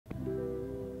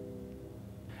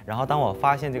然后当我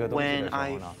发现这个东西的 When 时候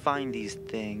I 呢， find these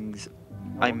things,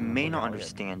 I may not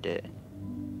understand it,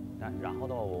 然后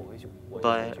呢，我就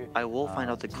but 会去 I will find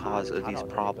out the 查 cause of 查 these 找这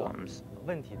个 problems,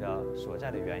 问题的所在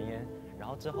的原因，然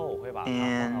后之后我会把它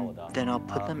放到我 and 的 then I'll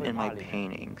put them 绘 in 画 my 里面。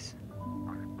 paintings.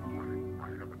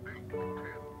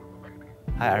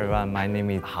 Hi everyone, my name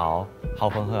is Hao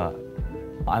Penghe.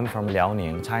 I'm from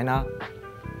Liaoning, China.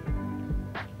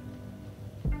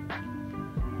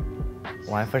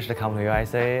 When I first come to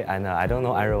USA, and I don't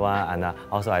know everyone, and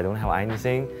also I don't have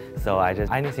anything, so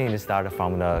anything just started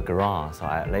from the ground. So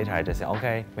later I just say,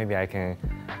 okay, maybe I can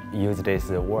use this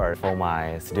word for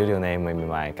my studio name, maybe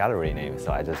my gallery name.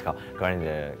 So I just call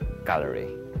Granite Gallery.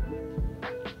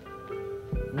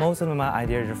 Most of my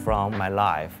ideas are from my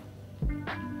life.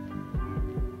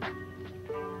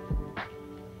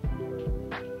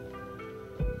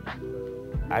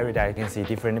 Every day I can see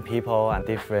different people and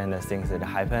different things that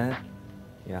happen.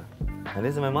 Yeah, and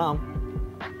this is my mom.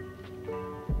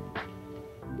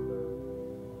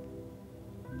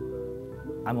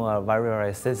 I'm a very,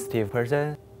 very sensitive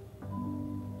person.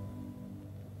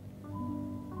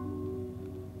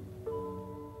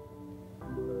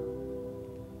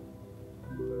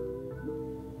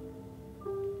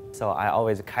 So I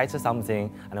always catch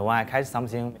something, and when I catch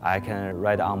something, I can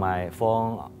write on my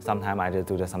phone. Sometimes I just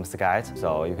do some sketch.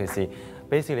 So you can see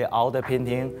basically all the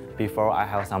painting before I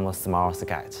have some small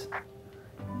sketch.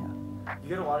 You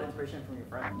get a lot of inspiration from your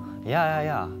friend.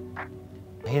 Yeah.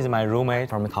 He's my roommate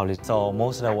from college, so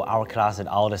most of our class is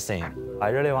all the same. I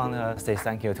really want to say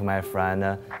thank you to my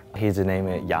friend. His name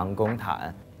is Yang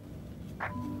Gongtan.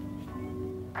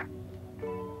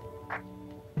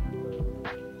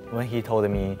 When he told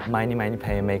me, many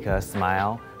pain make a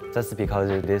smile, just because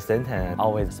this sentence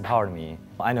always support me.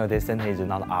 I know this sentence is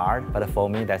not art, but for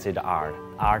me, that's art.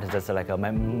 Art is just like a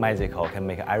magical, can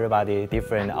make everybody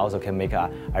different, also can make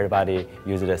everybody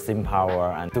use the same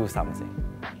power and do something.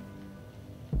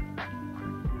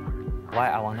 Why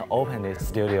I want to open this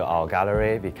studio or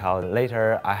gallery, because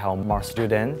later I have more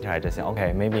students. I just say,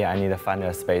 okay, maybe I need to find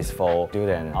a space for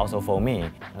students, also for me.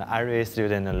 And every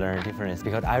student learn different,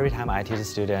 because every time I teach a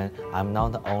student, I'm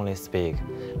not only speak,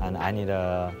 and I need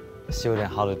a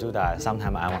student how to do that.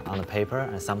 Sometimes I'm on the paper,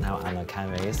 and sometimes on the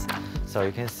canvas. So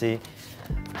you can see,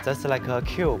 just like a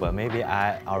cube, maybe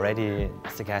I already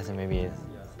sketched maybe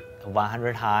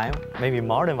 100 times, maybe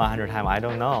more than 100 times, I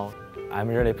don't know. I'm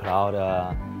really proud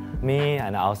of me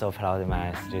and also proud of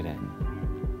my student.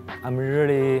 I'm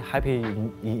really happy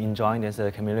enjoying this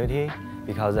community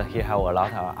because here have a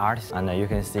lot of artists and you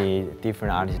can see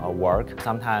different artists work.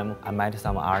 Sometimes I met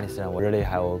some artists and we really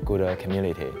have a good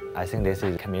community. I think this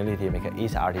is community make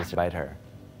each artist better.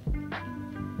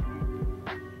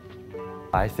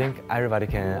 I think everybody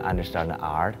can understand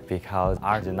art because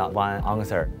art is not one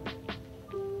answer.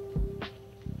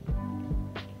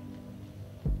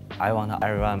 I want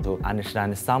everyone to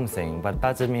understand something, but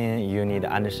doesn't mean you need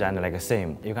to understand like the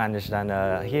same. You can understand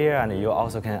here and you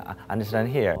also can understand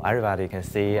here. Everybody can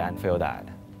see and feel that.